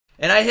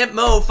And I hit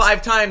Mo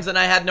 5 times and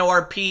I had no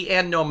RP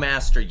and no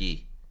Master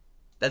Yi.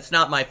 That's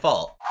not my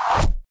fault.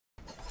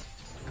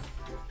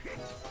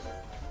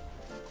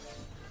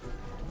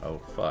 Oh,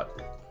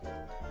 fuck.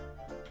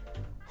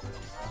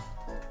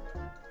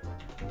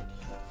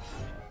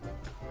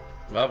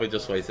 Well, we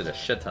just wasted a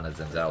shit ton of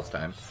Zenzel's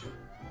time.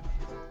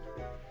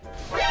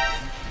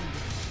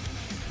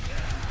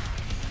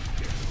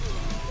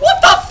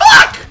 What the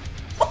fuck?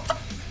 What the...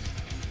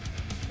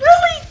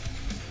 Really?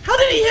 How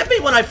did he hit me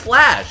when I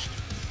flashed?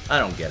 I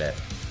don't get it.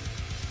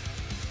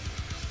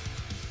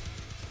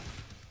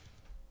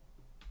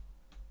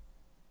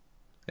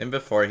 And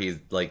before he's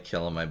like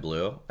killing my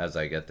blue as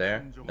I get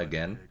there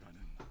again.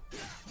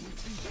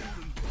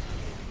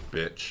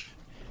 Bitch.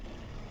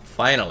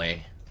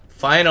 Finally.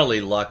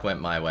 Finally luck went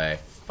my way.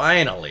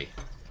 Finally.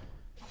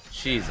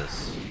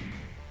 Jesus.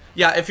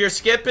 Yeah, if you're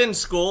skipping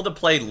school to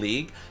play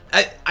League,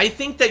 I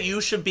think that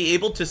you should be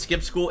able to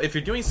skip school if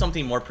you're doing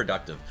something more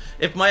productive.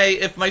 If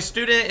my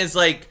student is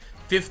like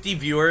 50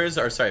 viewers,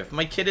 or sorry, if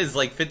my kid is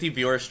like 50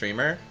 viewer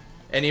streamer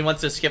and he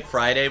wants to skip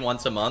Friday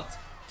once a month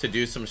to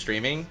do some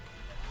streaming,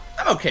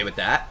 I'm okay with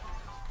that.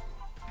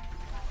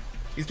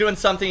 He's doing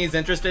something he's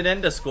interested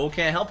in the school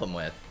can't help him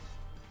with.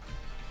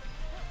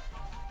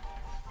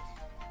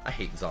 I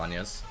hate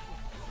Zhonya's.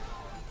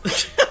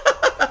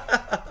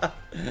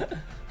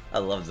 I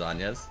love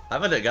Zhonya's. I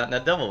would have gotten a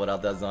double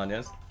without that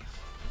Zhonya's.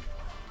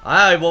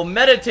 I will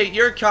meditate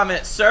your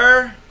comment,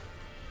 sir.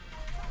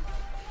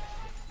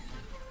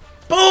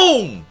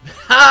 Boom!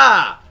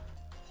 Ha!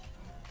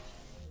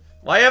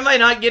 Why am I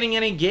not getting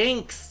any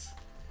ganks?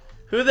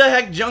 Who the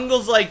heck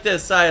jungles like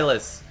this,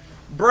 Silas?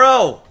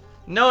 Bro!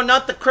 No,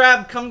 not the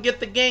crab. Come get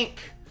the gank.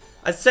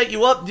 I set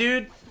you up,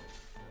 dude.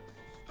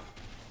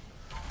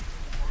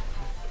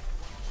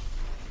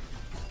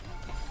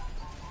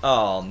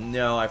 Oh,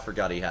 no. I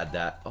forgot he had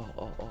that.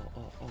 Oh.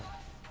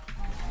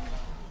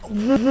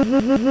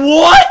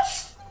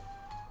 What?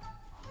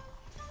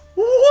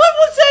 What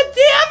was that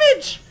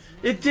damage?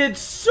 It did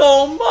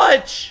so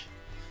much.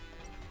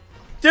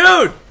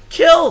 Dude,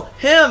 kill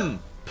him,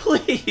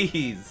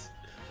 please.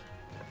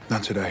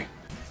 Not today.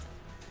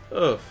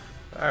 Oof.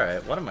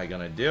 Alright, what am I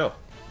gonna do?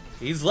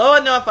 He's low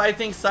enough, I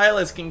think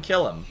Silas can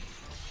kill him.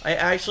 I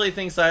actually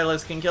think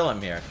Silas can kill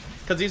him here.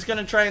 Because he's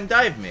gonna try and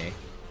dive me.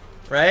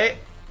 Right?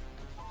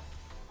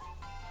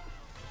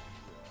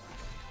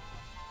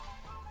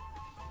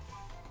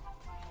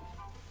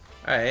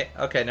 Alright,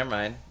 okay, never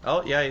mind.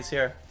 Oh, yeah, he's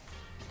here.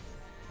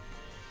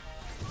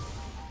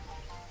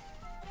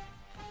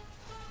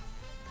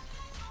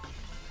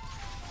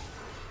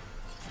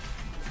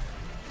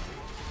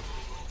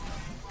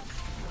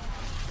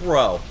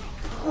 Bro,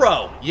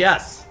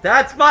 yes,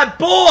 that's my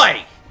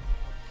boy!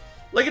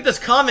 Look at this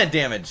comment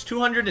damage.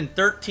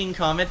 213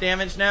 comment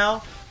damage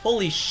now.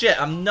 Holy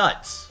shit, I'm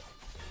nuts.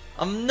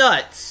 I'm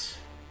nuts.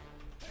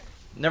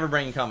 Never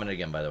bringing comment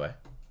again, by the way.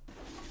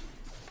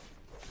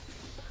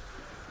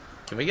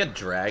 Can we get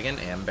Dragon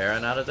and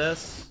Baron out of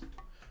this?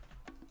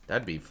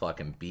 That'd be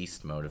fucking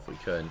beast mode if we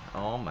could.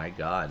 Oh my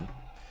god.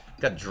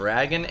 Got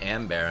Dragon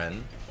and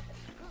Baron.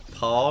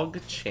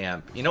 Pog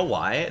Champ. You know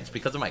why? It's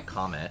because of my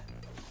comment.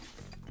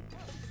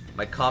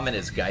 My comment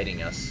is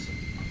guiding us.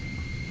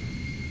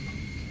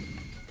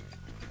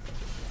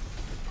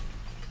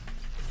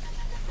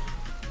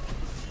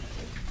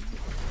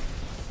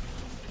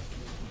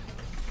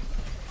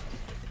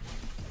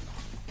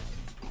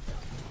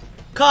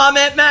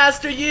 Comment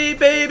Master Yi,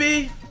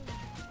 baby!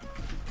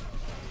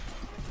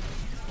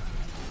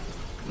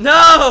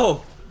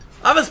 No!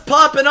 I was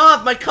popping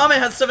off. My comment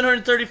has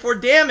 734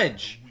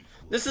 damage.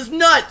 This is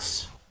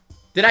nuts.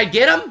 Did I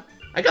get him?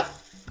 I got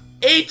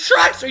 8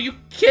 trucks. Are you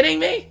kidding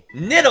me?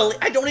 Nidalee.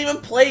 I don't even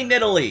play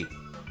Nidalee.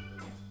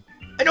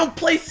 I don't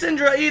play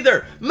Syndra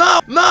either.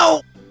 Mo!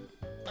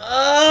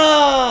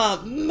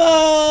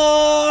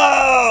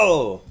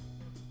 Mo!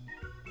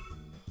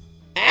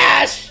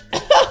 Ash!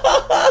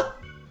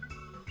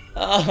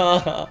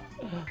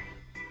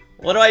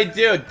 What do I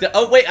do?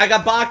 Oh, wait. I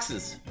got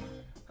boxes.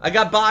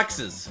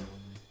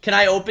 Can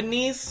I open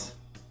these?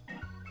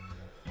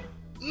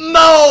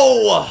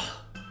 Mo!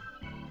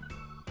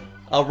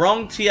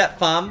 Wrong Tiet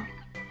Fam.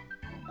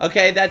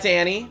 Okay, that's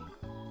Annie.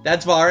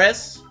 That's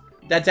Varus.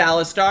 That's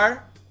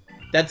Alistar.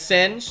 That's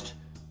Singed.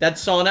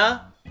 That's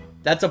Sona.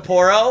 That's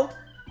Aporo.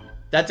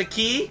 That's a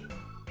key.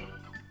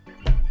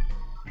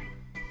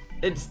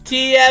 It's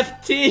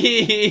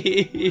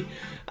TFT.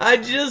 I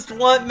just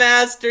want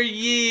Master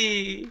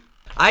Yi.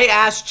 I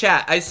asked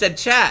chat. I said,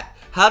 chat,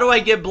 how do I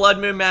get Blood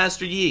Moon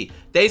Master Yi?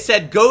 They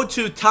said, go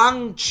to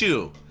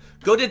Tangchu.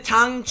 Go to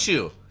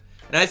Tangchu.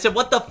 And I said,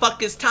 what the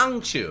fuck is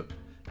Tangchu?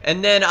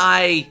 And then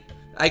I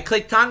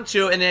click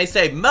Tangchu and they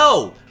say,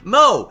 Mo,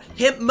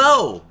 hit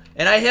Mo.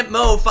 And I hit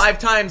Mo 5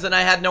 times and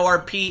I had no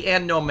RP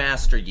and no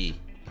Master Yi.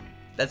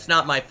 That's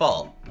not my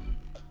fault.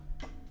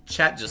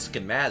 Chat just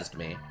schemazzed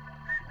me.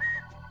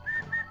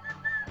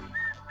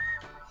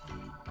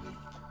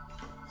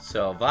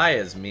 So,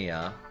 Via's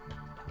Mia.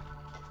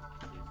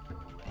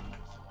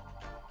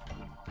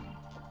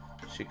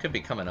 She could be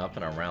coming up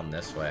and around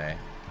this way.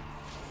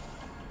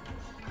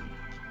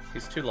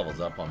 He's 2 levels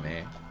up on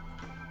me.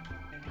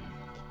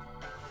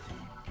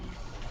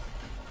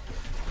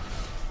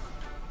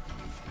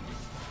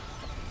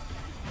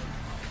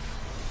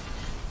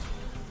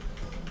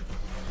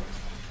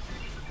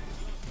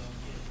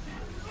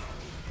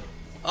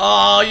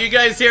 Oh, you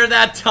guys hear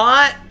that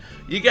taunt?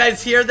 You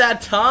guys hear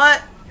that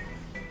taunt?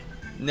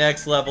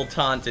 Next level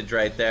taunted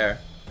right there.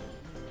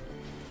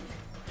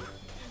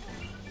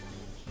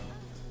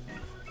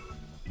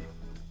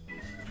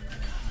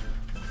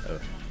 Oh.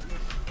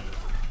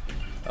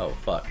 Oh,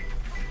 fuck.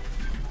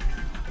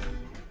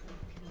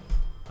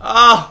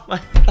 Oh,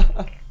 my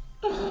God.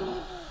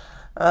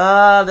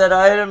 Ah, that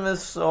item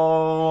is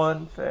so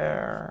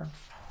unfair.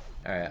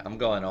 Alright, I'm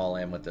going all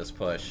in with this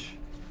push.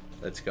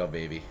 Let's go,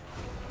 baby.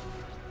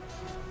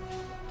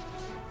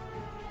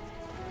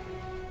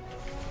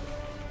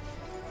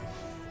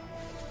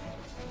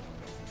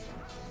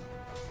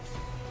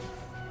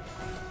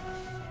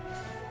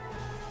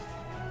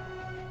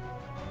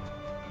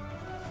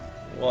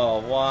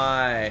 Whoa,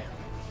 why?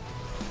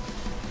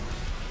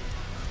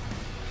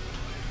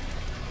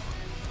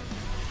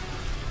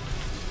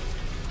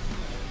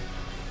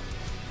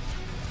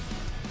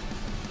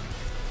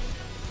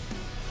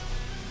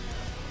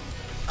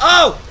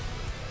 Oh!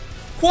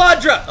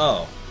 Quadra!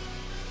 Oh.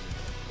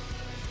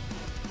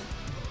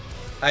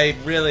 I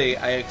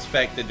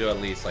expected to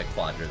at least, like,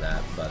 quadra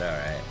that, but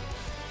alright.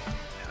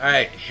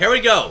 Alright, here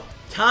we go.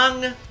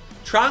 Trung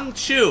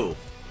Chu.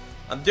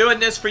 I'm doing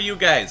this for you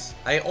guys.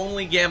 I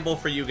only gamble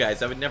for you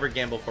guys. I would never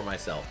gamble for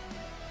myself.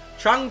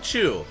 Trung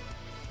Chu.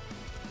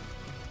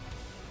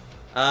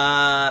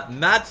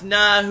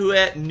 Matna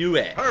Huet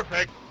Nue.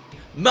 Perfect.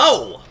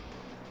 Mo!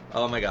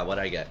 Oh my god,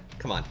 what'd I get?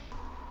 Come on.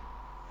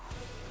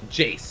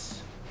 Jace.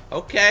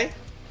 Okay.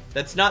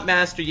 That's not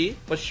Master Yi,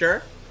 but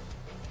sure.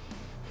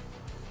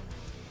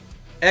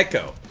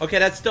 Echo. Okay,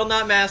 that's still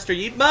not Master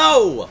Yi.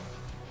 Mo!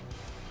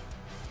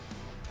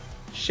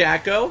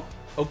 Shaco.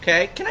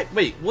 Okay, can I...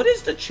 Wait, what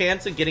is the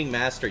chance of getting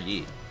Master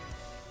Yi?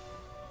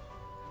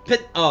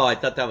 Oh, I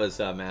thought that was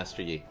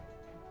Master Yi.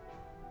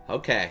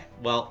 Okay,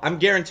 well, I'm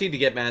guaranteed to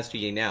get Master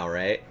Yi now,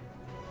 right?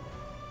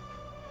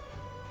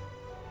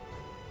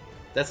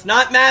 That's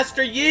not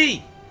Master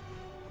Yi!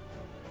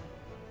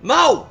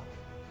 Mo!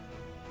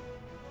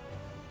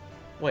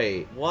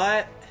 Wait,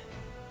 what?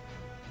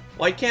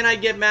 Why can't I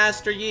get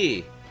Master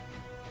Yi?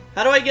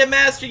 How do I get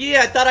Master Yi?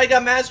 I thought I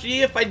got Master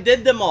Yi if I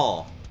did them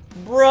all.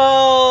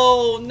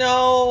 Bro,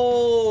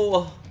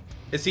 no.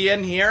 Is he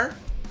in here?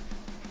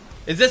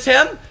 Is this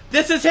him?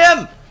 This is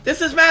him.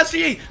 This is Master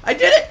Yi. I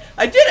did it.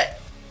 I did it.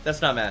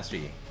 That's not Master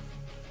Yi.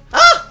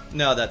 Ah!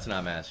 No, that's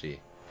not Master Yi.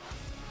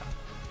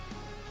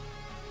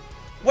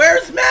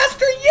 Where's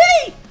Master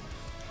Yi?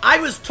 I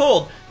was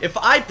told if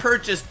I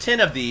purchased 10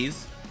 of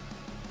these,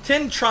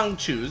 10 Trung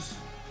Chus,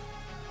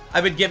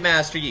 I would get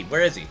Master Yi.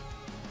 Where is he?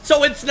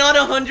 So it's not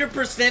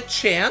 100%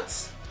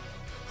 chance?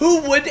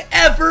 Who would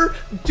ever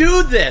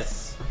do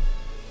this?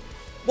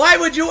 Why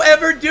would you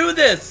ever do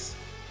this?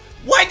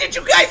 Why did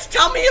you guys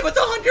tell me it was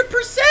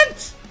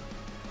 100%?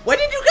 Why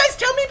did you guys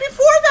tell me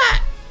before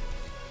that?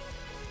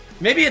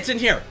 Maybe it's in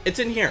here. It's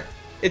in here.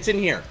 It's in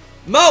here.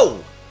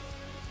 Mo!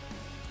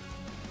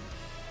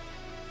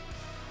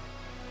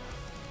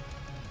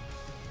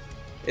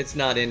 It's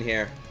not in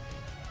here.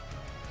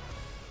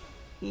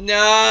 No!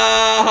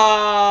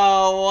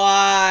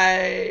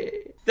 Why?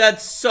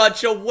 That's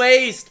such a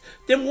waste.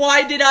 Then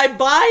why did I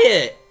buy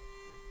it?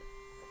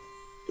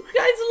 You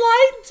guys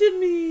lied to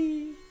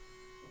me.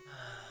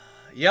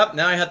 Yep,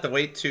 now I have to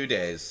wait 2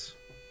 days.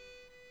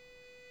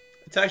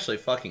 It's actually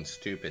fucking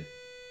stupid.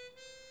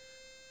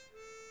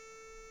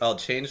 I'll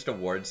change the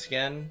ward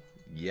skin?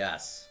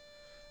 Yes.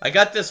 I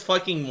got this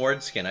fucking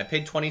ward skin. I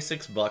paid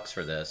 26 bucks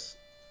for this.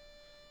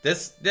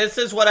 This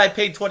is what I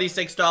paid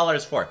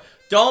 $26 for.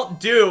 Don't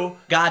do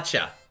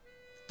gotcha.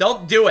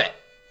 Don't do it.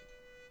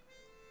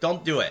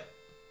 Don't do it.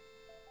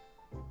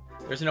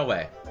 There's no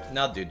way.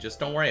 No, dude, just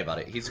don't worry about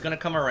it. He's gonna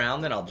come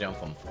around and I'll jump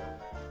him.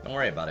 Don't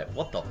worry about it.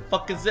 What the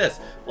fuck is this?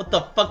 What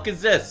the fuck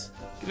is this?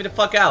 Get me the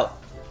fuck out.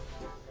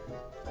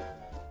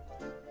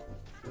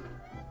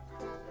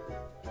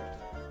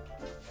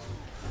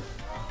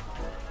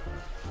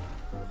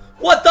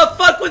 What the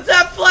fuck was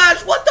that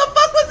flash? What the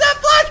fuck was that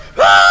flash?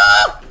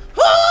 Ah!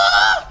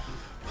 Ah!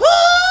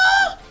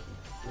 Ah!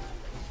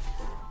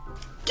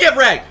 Get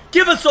wrecked!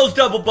 Give us those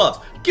double buffs!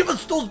 Give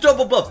us those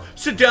double buffs!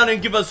 Sit down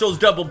and give us those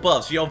double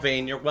buffs. Yo,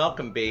 Vane, you're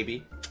welcome,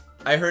 baby.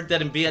 I heard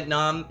that in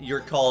Vietnam,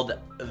 you're called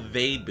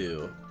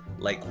Veibu.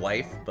 Like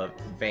wife, but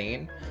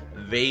Vane.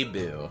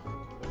 Veibu.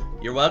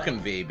 You're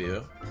welcome,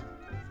 Veibu.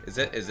 Is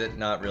it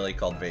not really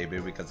called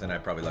Veibu? Because then I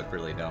probably look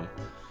really dumb.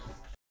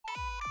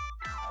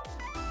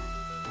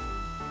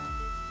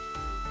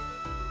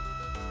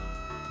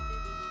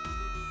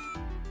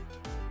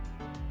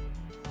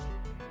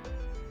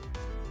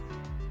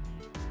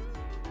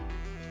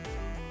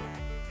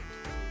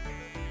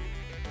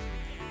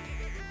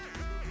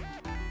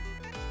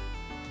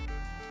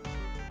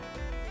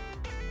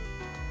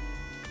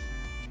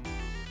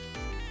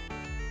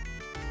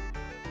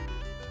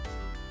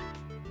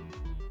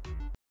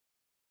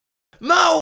 No!